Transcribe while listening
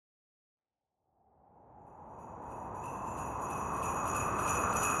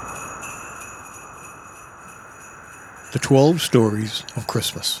The 12 Stories of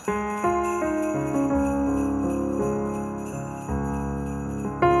Christmas.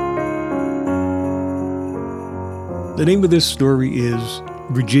 The name of this story is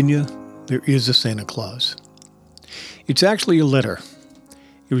Virginia, There Is a Santa Claus. It's actually a letter.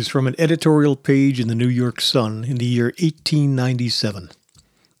 It was from an editorial page in the New York Sun in the year 1897.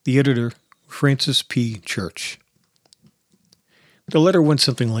 The editor, Francis P. Church. The letter went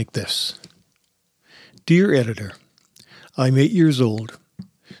something like this. Dear Editor, I'm 8 years old.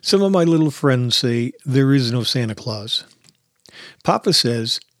 Some of my little friends say there is no Santa Claus. Papa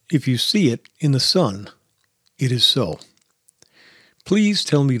says if you see it in the sun, it is so. Please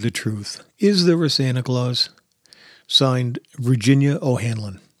tell me the truth. Is there a Santa Claus? Signed, Virginia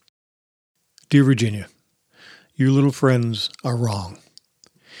O'Hanlon. Dear Virginia, your little friends are wrong.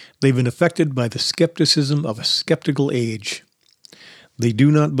 They've been affected by the skepticism of a skeptical age. They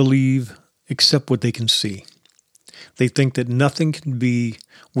do not believe except what they can see. They think that nothing can be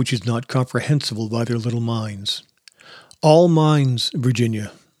which is not comprehensible by their little minds. All minds,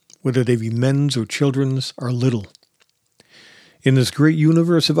 Virginia, whether they be men's or children's, are little. In this great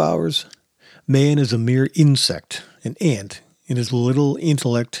universe of ours, man is a mere insect, an ant, in his little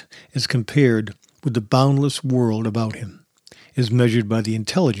intellect as compared with the boundless world about him, as measured by the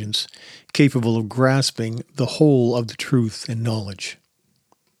intelligence capable of grasping the whole of the truth and knowledge.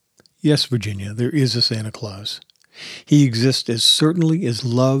 Yes, Virginia, there is a Santa Claus. He exists as certainly as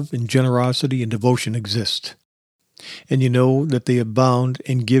love and generosity and devotion exist. And you know that they abound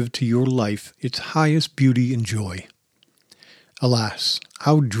and give to your life its highest beauty and joy. Alas,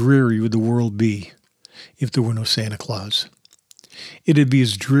 how dreary would the world be if there were no Santa Claus. It'd be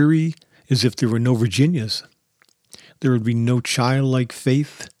as dreary as if there were no Virginias. There would be no childlike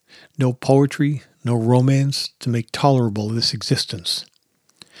faith, no poetry, no romance to make tolerable this existence.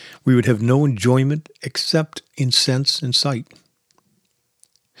 We would have no enjoyment except in sense and sight.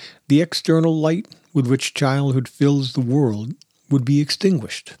 The external light with which childhood fills the world would be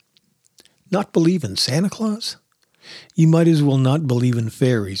extinguished. Not believe in Santa Claus? You might as well not believe in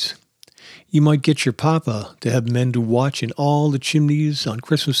fairies. You might get your papa to have men to watch in all the chimneys on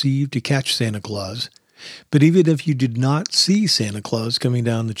Christmas Eve to catch Santa Claus, but even if you did not see Santa Claus coming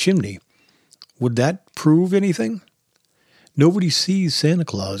down the chimney, would that prove anything? Nobody sees Santa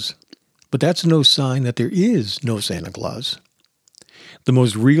Claus, but that's no sign that there is no Santa Claus. The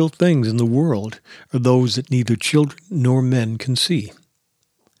most real things in the world are those that neither children nor men can see.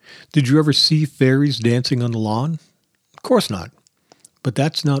 Did you ever see fairies dancing on the lawn? Of course not, but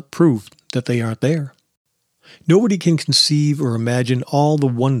that's not proof that they aren't there. Nobody can conceive or imagine all the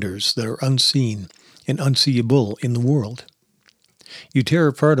wonders that are unseen and unseeable in the world. You tear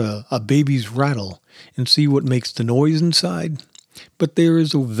apart a baby's rattle and see what makes the noise inside, but there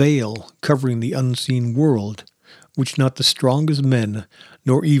is a veil covering the unseen world, which not the strongest men,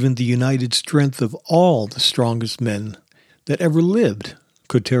 nor even the united strength of all the strongest men that ever lived,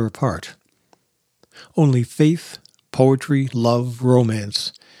 could tear apart. Only faith, poetry, love,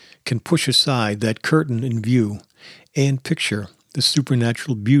 romance can push aside that curtain in view and picture the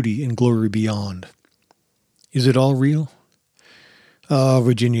supernatural beauty and glory beyond. Is it all real? Ah,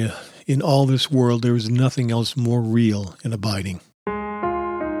 Virginia, in all this world there is nothing else more real and abiding.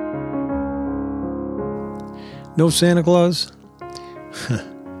 No Santa Claus?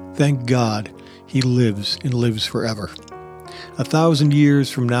 Thank God he lives and lives forever. 1,000 years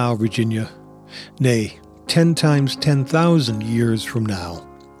from now, Virginia, nay, 10 times 10,000 years from now,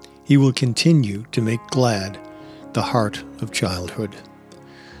 he will continue to make glad the heart of childhood.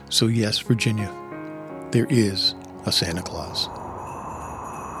 So yes, Virginia, there is a Santa Claus.